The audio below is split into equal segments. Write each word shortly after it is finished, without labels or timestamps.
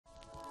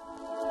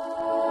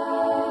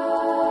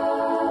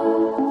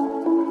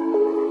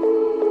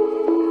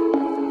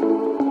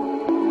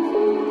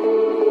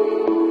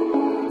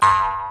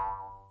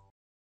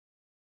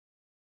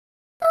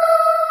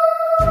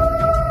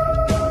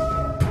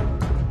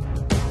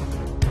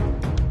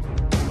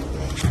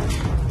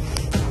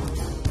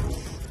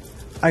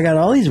I got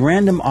all these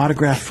random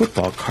autographed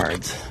football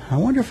cards. I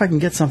wonder if I can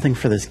get something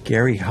for this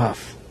Gary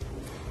Huff.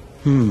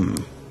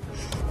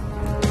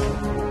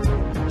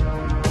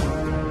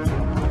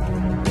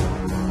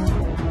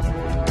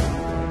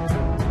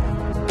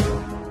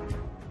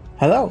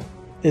 Hello,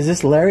 is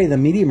this Larry the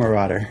Media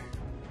Marauder?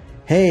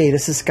 Hey,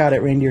 this is Scott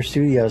at Reindeer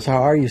Studios.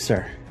 How are you,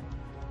 sir?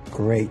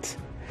 Great.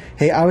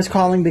 Hey, I was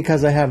calling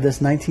because I have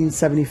this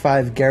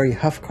 1975 Gary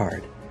Huff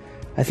card.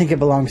 I think it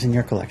belongs in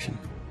your collection.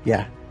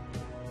 Yeah.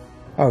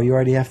 Oh, you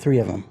already have 3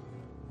 of them.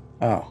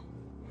 Oh.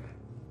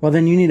 Well,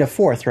 then you need a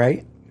 4th,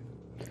 right?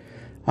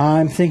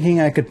 I'm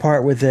thinking I could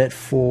part with it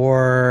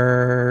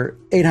for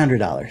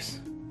 $800.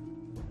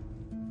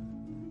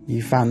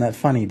 You found that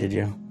funny, did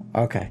you?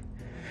 Okay.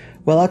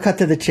 Well, I'll cut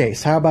to the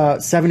chase. How about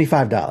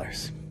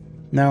 $75?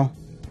 No?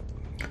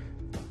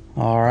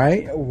 All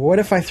right. What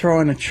if I throw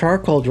in a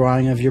charcoal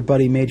drawing of your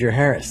buddy Major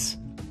Harris?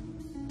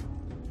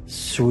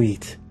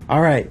 Sweet.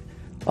 All right.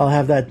 I'll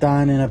have that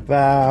done in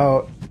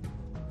about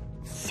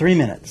 3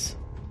 minutes.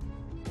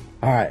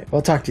 All right.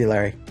 We'll talk to you,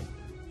 Larry.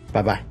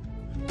 Bye-bye.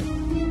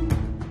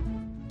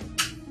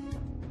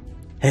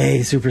 Hey,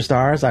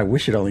 superstars. I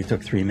wish it only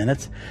took 3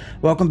 minutes.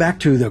 Welcome back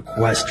to the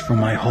quest for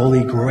my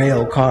Holy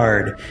Grail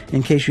card.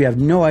 In case you have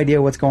no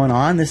idea what's going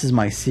on, this is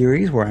my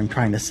series where I'm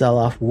trying to sell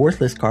off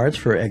worthless cards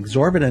for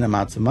exorbitant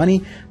amounts of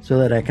money so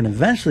that I can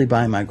eventually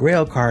buy my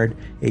Grail card,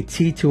 a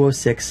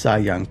T206 Cy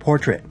Young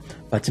portrait.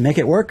 But to make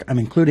it work, I'm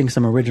including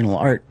some original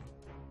art.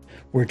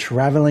 We're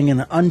traveling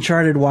in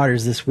uncharted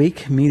waters this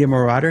week. Media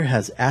Marauder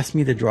has asked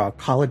me to draw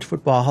college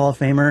football Hall of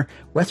Famer,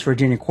 West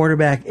Virginia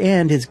quarterback,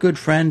 and his good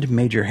friend,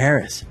 Major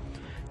Harris.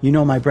 You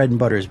know my bread and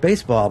butter is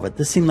baseball, but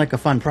this seemed like a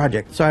fun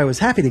project, so I was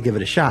happy to give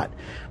it a shot.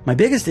 My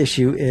biggest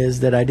issue is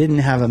that I didn't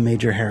have a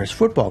Major Harris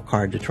football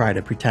card to try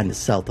to pretend to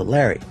sell to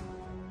Larry.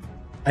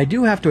 I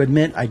do have to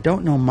admit I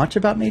don't know much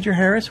about Major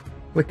Harris.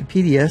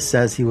 Wikipedia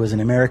says he was an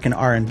American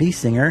R&B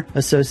singer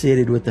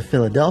associated with the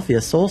Philadelphia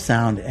Soul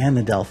Sound and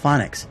the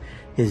Delphonics.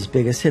 His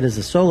biggest hit as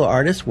a solo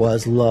artist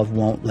was Love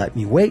Won't Let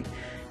Me Wait,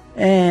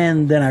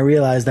 and then I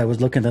realized I was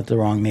looking at the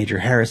wrong Major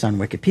Harris on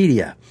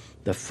Wikipedia.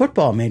 The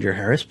football Major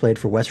Harris played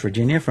for West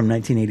Virginia from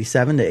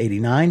 1987 to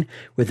 89,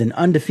 with an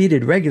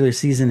undefeated regular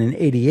season in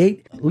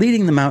 88,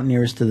 leading the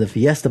Mountaineers to the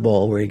Fiesta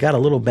Bowl, where he got a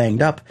little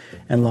banged up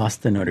and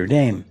lost to Notre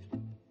Dame.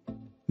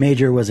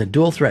 Major was a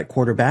dual-threat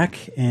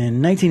quarterback.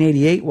 In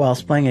 1988,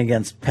 whilst playing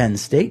against Penn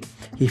State,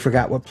 he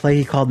forgot what play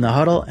he called in the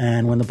huddle,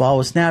 and when the ball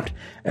was snapped,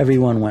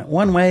 everyone went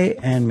one way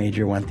and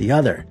Major went the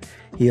other.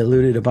 He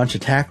eluded a bunch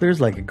of tacklers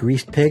like a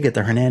greased pig at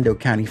the Hernando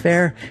County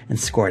Fair and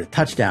scored a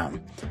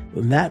touchdown.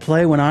 That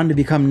play went on to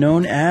become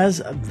known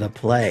as The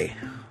Play.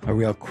 A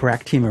real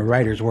crack team of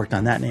writers worked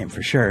on that name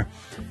for sure.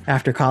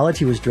 After college,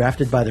 he was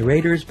drafted by the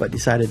Raiders, but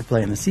decided to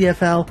play in the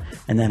CFL,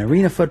 and then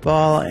arena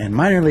football and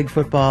minor league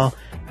football,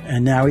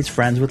 and now he's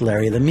friends with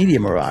Larry the Media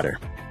Marauder.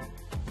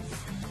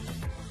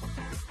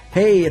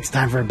 Hey, it's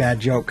time for a bad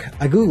joke.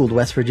 I googled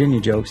West Virginia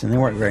jokes and they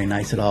weren't very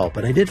nice at all,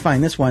 but I did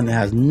find this one that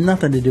has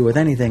nothing to do with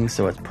anything,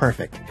 so it's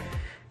perfect.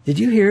 Did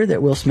you hear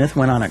that Will Smith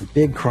went on a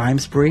big crime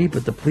spree,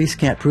 but the police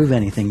can't prove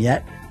anything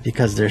yet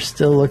because they're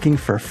still looking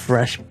for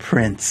Fresh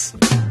Prince?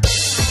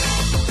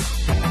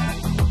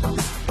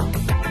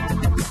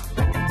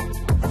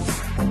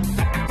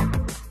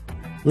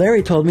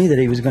 Larry told me that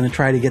he was going to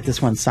try to get this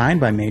one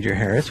signed by Major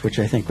Harris, which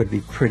I think would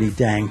be pretty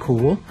dang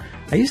cool.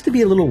 I used to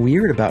be a little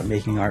weird about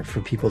making art for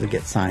people to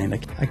get signed.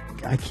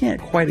 I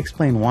can't quite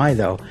explain why,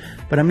 though,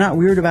 but I'm not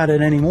weird about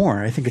it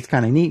anymore. I think it's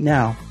kind of neat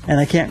now, and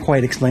I can't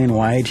quite explain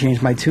why I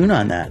changed my tune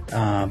on that.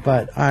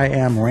 But I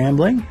am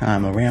rambling.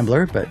 I'm a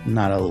rambler, but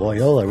not a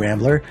Loyola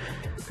rambler,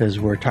 because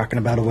we're talking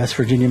about a West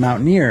Virginia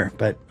Mountaineer,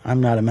 but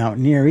I'm not a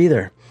Mountaineer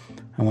either.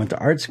 I went to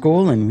art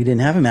school, and we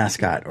didn't have a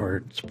mascot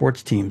or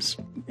sports teams.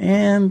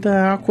 And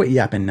I'll quit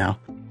yapping now.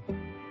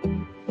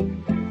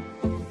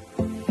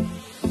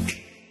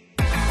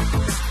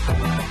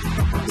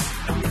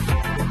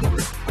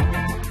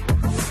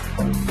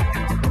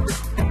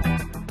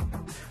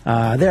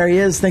 There he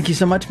is. Thank you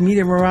so much,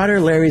 Media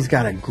Marauder. Larry's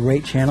got a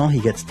great channel. He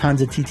gets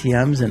tons of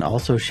TTMs and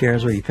also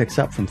shares what he picks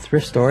up from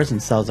thrift stores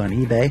and sells on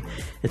eBay.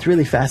 It's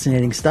really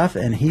fascinating stuff,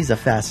 and he's a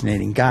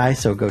fascinating guy,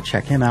 so go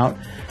check him out.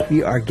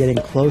 We are getting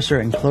closer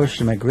and closer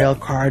to my Grail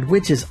card,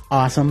 which is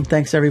awesome.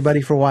 Thanks,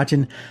 everybody, for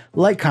watching.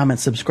 Like,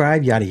 comment,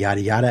 subscribe, yada,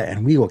 yada, yada,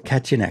 and we will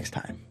catch you next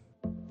time.